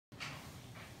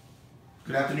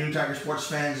Good afternoon, Tiger Sports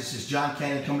fans. This is John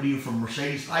Cannon coming to you from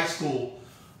Mercedes High School,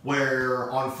 where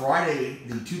on Friday,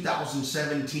 the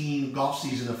 2017 golf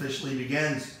season officially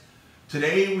begins.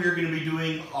 Today, we are going to be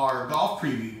doing our golf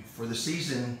preview for the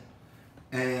season,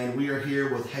 and we are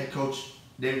here with head coach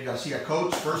David Garcia.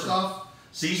 Coach, first off,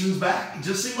 season's back. It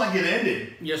just seemed like it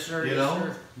ended. Yes, sir. You know?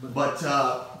 Sir. But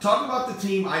talk about the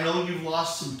team. I know you've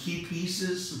lost some key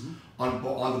pieces. On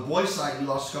the boys' side, you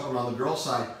lost a couple, and on the girls'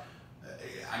 side,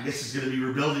 I guess it's going to be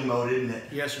rebuilding mode, isn't it?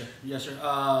 Yes, sir. Yes,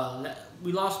 sir.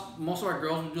 We lost most of our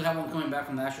girls. We do have one coming back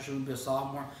from last year. She would be a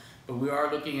sophomore. But we are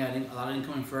looking at a lot of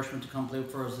incoming freshmen to come play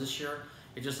for us this year.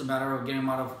 It's just a matter of getting them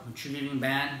out of a cheerleading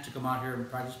band to come out here and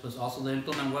practice. But also to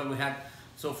implement what we had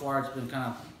so far. It's been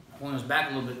kind of holding us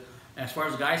back a little bit. As far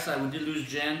as the guys' side, we did lose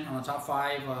Jen on the top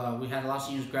 5. We had a lot of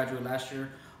seniors graduate last year.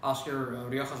 Oscar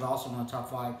Riojas is also on the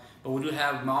top 5. But we do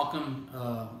have Malcolm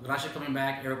Gracia coming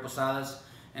back, Eric Posadas,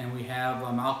 and we have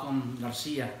Malcolm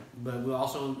Garcia. But we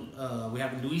also we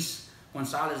have Luis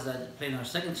Gonzalez that played in our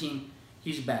second team.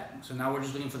 He's back. So now we're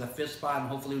just looking for the 5th spot, and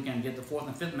hopefully we can get the 4th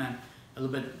and 5th man a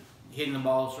little bit hitting the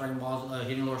ball, striking balls,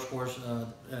 hitting lower scores to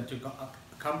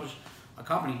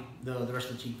accompany the rest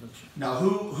of the team for the show. Now,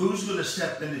 who's going to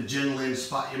step into Jen Lynn's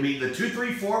spot? I mean, the 2,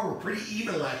 3, 4 were pretty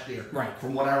even last year, right?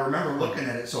 From what I remember looking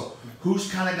at it. So,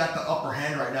 who's kind of got the upper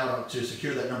hand right now to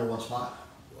secure that #1 spot?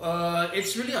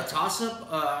 It's really a toss-up.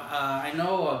 I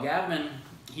know Gavin.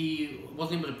 He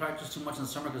wasn't able to practice too much in the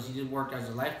summer because he did work as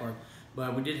a lifeguard.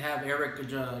 But we did have Eric.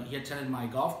 He attended my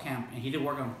golf camp, and he did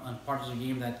work on parts of the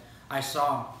game that I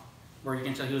saw, where you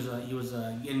can tell he was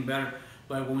getting better.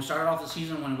 But when we started off the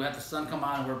season, when we had the sun come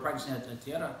out and we were practicing at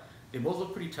Tierra, they both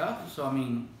look pretty tough. So, I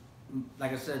mean,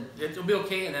 like I said, it'll be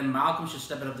okay. And then Malcolm should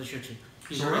step it up this year, too.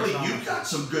 So, really, you've got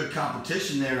some good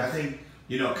competition there. I think,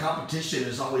 you know, competition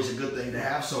is always a good thing to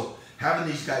have. So, having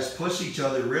these guys push each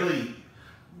other, really,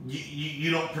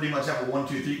 you don't pretty much have a 1,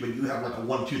 2, 3, but you have like a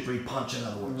 1, 2, 3 punch, in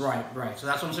other words. Right. So,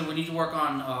 that's what I'm saying. We need to work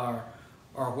on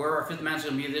where our 5th man's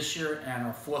going to be this year and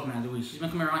our 4th man, Luis. He's been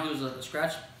coming around. He was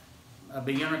a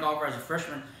beginner golfer as a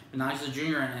freshman, but now he's a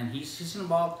junior, and he's hitting the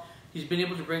ball. He's been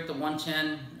able to break the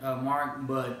 110 mark,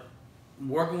 but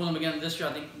working with him again this year,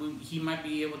 I think he might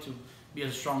be able to be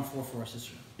a strong 4 for us this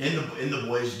year. In the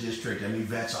boys district, I mean,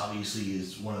 Vets obviously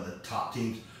is one of the top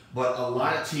teams, but a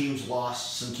lot of teams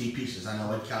lost some key pieces. I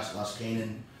know Ed Cox lost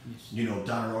Kanan. Yes. You know,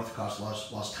 Donna Northcoast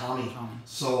lost Tommy.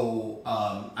 So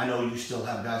I know you still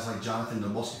have guys like Jonathan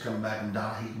DeMoska coming back, and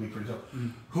Donna, he can be pretty tough.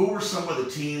 Who are some of the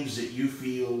teams that you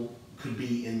feel could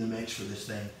be in the mix for this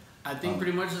thing? I think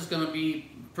pretty much it's going to be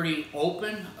pretty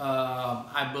open.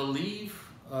 I believe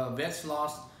Vets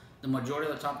lost the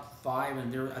majority of the top 5,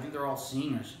 and I think they're all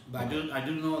seniors. But I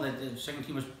do know that the second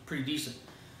team was pretty decent.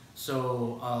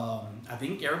 So I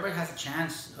think everybody has a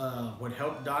chance. Would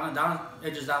help Donna. Donna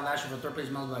edges out last year for 3rd place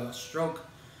medal by a stroke,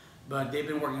 but they've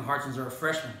been working hard since they were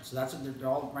freshmen. So they're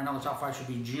all right now. The top 5 should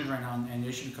be juniors right now, and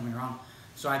they should be coming around.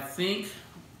 So I think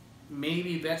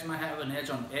maybe Vets might have an edge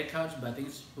on Ed Couch, but I think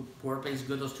whoever plays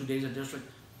good those 2 days of district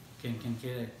can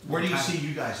get it. Where do you see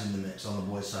you guys in the mix on the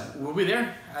boys' side? We'll be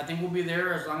there. I think we'll be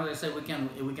there as long as I say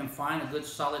if we can find a good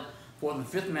solid 4th and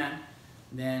 5th man,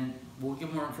 then we'll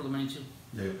give more for the money too.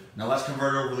 Yeah. Now let's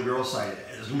convert over to the girls' side.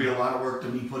 There's going to be a lot of work to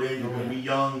be put in. They're going to be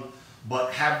young,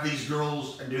 but have these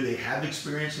girls, do they have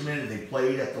experience in it? Have they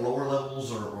played at the lower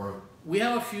levels or? We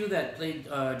have a few that played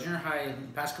junior high in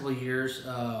the past couple of years,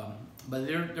 but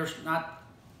they're not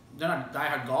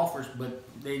diehard golfers, but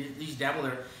they at least dabble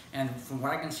there. And from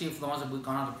what I can see, for the ones that we've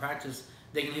gone out to practice,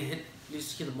 they can at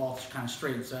least hit the ball kind of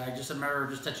straight. So I just a matter of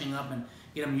just touching up and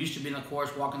get them used to being on the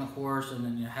course, walking the course, and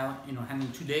then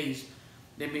handling 2 days.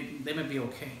 They may be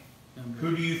okay.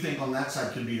 Who do you think on that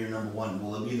side could be your #1?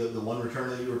 Will it be the one returner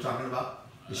that you were talking about?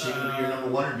 Is she going to be your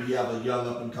 #1, or do you have a young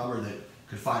up-and-comer that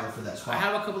could fight her for that spot? I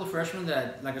have a couple of freshmen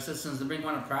that, like I said, since they've been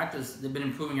going to practice, they've been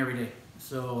improving every day.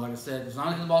 So, like I said, as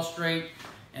long as the ball's straight,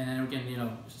 and then we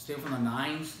can, stay from the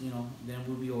 9s, then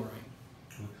we'll be all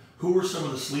right. Who are some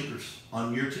of the sleepers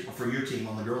on your for your team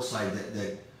on the girls' side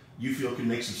that you feel can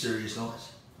make some serious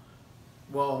noise?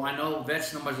 Well, I know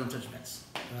Vets. Nobody's gonna touch Vets.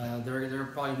 They're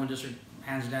probably one district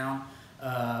hands down.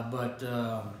 But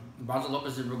Bronzo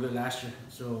Lopez did real good last year,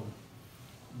 so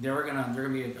they're gonna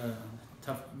be a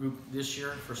tough group this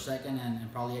year for 2nd,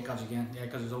 and probably Ecos again.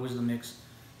 Ecos is always in the mix.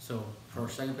 So for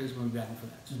 2nd place, we're going to be battling for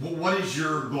that. What is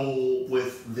your goal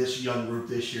with this young group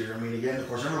this year? I mean, again, of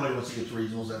course, everybody wants to get to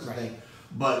regionals. That's the thing.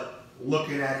 But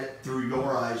looking at it through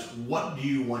your eyes, what do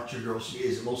you want your girls to be?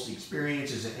 Is it mostly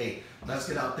experience? Is it, hey, let's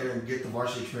get out there and get the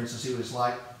varsity experience and see what it's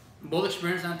like? Both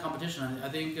experience and competition. I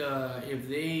think if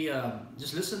they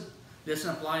just listen,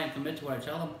 apply, and commit to what I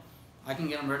tell them, I can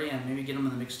get them ready and maybe get them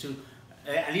in the mix too.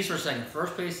 At least for second.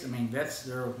 First place, I mean, vets,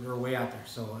 they're way out there,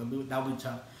 so that'll be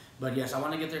tough. But yes, I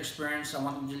want to get their experience. I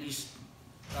want them to at least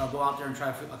go out there and try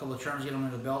a couple of tournaments, get them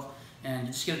under the belt, and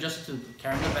just get adjusted to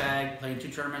carrying the bag, playing 2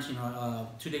 tournaments,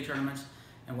 2-day tournaments,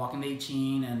 and walking the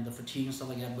 18 and the fatigue and stuff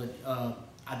like that. But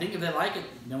I think if they like it,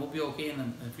 then we'll be okay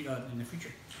in the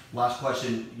future. Last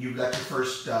question. You got your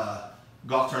first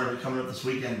golf tournament coming up this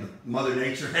weekend. Mother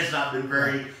Nature has not been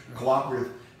very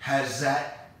cooperative. Has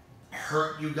that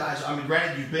hurt you guys? I mean,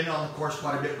 granted, you've been on the course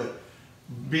quite a bit, but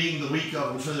being the week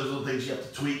of, I'm sure there's little things you have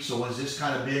to tweak. So has this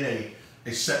kind of been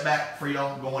a setback for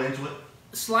y'all going into it?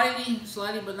 Slightly,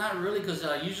 but not really, because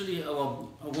usually,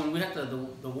 when we had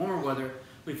the warmer weather,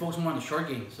 we focused more on the short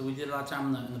game. So we did a lot of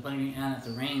time in the putting green and at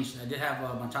the range. I did have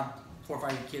my top 4 or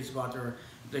 5 kids go out there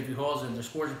and play a few holes, and their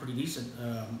scores are pretty decent.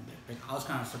 I was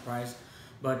kind of surprised.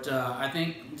 But I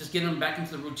think just getting them back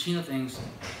into the routine of things,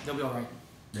 they'll be all right.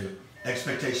 Yeah.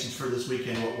 Expectations for this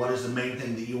weekend, what is the main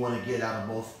thing that you want to get out of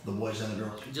both the boys and the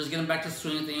girls? Just get them back to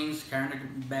swinging things, carrying their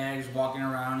bags, walking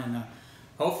around, and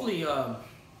hopefully,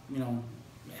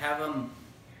 have them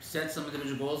set some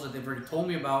individual goals that they've already told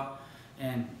me about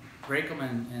and break them,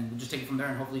 and just take it from there,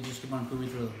 and hopefully just keep on improving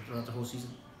throughout the whole season.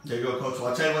 There you go, Coach. Well,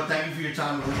 I'll tell you what, thank you for your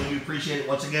time. We really appreciate it.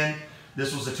 Once again,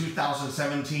 this was the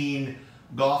 2017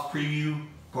 golf preview.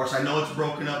 Of course, I know it's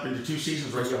broken up into 2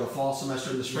 seasons, right? You have the fall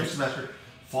semester and the spring semester.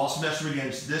 Fall semester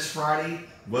begins this Friday,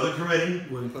 weather permitting,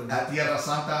 at Tierra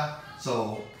Santa.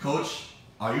 So, Coach,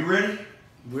 are you ready?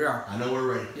 We are. I know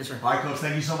we're ready. Yes, sir. All right, Coach,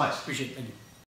 thank you so much. Appreciate it. Thank you.